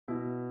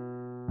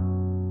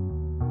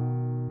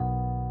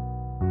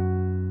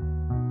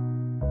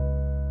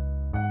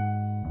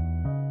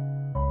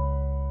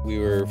We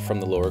were from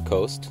the lower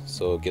coast,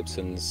 so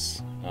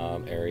Gibson's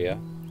area,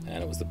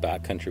 and it was the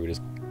backcountry. We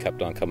just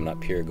kept on coming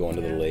up here, going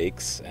to the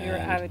lakes. We were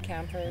avid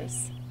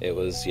campers. It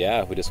was,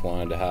 yeah, we just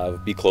wanted to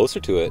be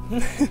closer to it.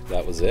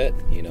 That was it,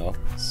 you know,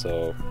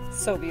 so.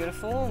 So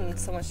beautiful and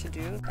so much to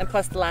do. And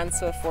plus the land's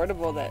so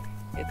affordable that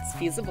it's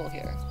feasible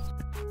here.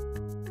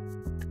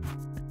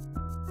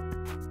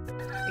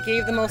 It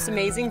gave the most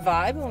amazing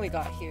vibe when we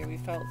got here. We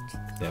felt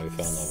we fell in love with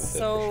it,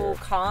 so for sure.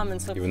 calm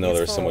and so even though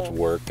there's so much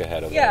work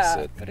ahead of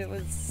us. But it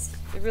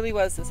really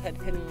was this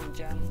hidden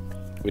gem.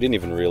 We didn't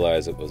even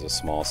realize it was a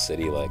small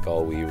city. Like,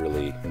 all we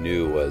really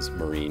knew was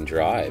Marine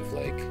Drive,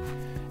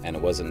 and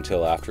it wasn't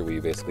until after we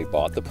basically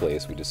bought the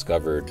place we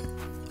discovered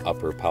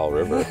Upper Powell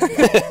River.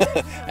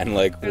 And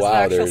there's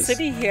wow, an actual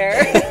city here.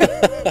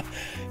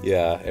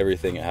 Yeah,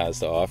 everything it has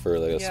to offer,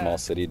 like a small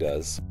city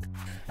does.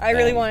 I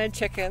really wanted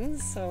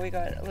chickens, so we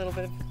got a little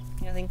bit of,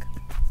 I think,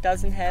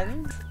 dozen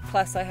hens.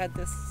 Plus I had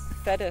this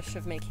fetish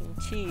of making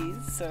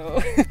cheese,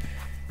 so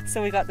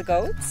so we got the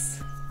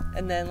goats.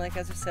 And then, like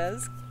Ezra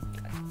says,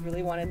 I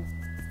really wanted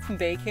some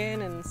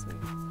bacon and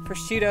some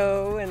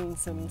prosciutto and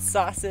some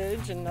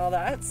sausage and all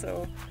that,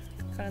 so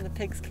kind of the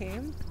pigs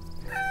came.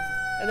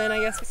 And then I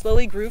guess we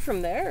slowly grew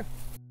from there.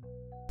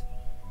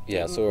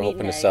 Yeah, so we're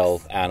hoping to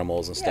sell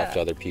animals and stuff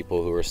to other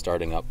people who are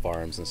starting up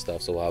farms and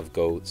stuff. So we'll have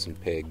goats and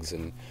pigs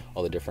and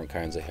all the different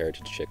kinds of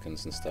heritage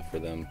chickens and stuff for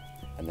them.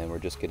 And then we're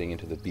just getting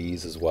into the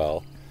bees as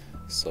well.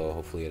 So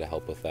hopefully it'll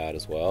help with that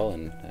as well.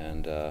 And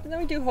then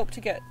we do hope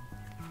to get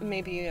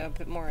maybe a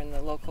bit more in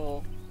the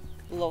local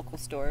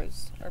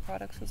stores, our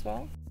products as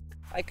well.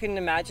 I couldn't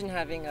imagine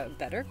having a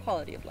better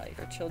quality of life.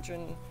 Our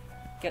children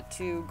get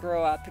to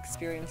grow up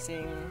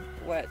experiencing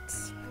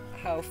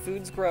how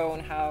foods grow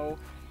and how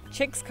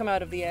chicks come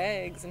out of the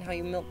eggs and how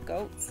you milk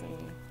goats,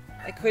 and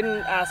I couldn't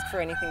ask for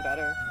anything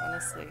better,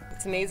 honestly.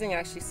 It's amazing,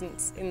 actually,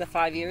 since in the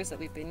 5 years that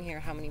we've been here,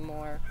 how many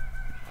more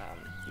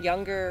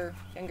younger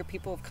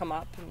people have come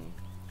up and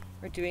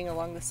are doing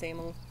along the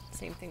same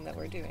thing that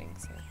we're doing.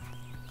 So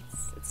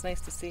it's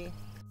nice to see.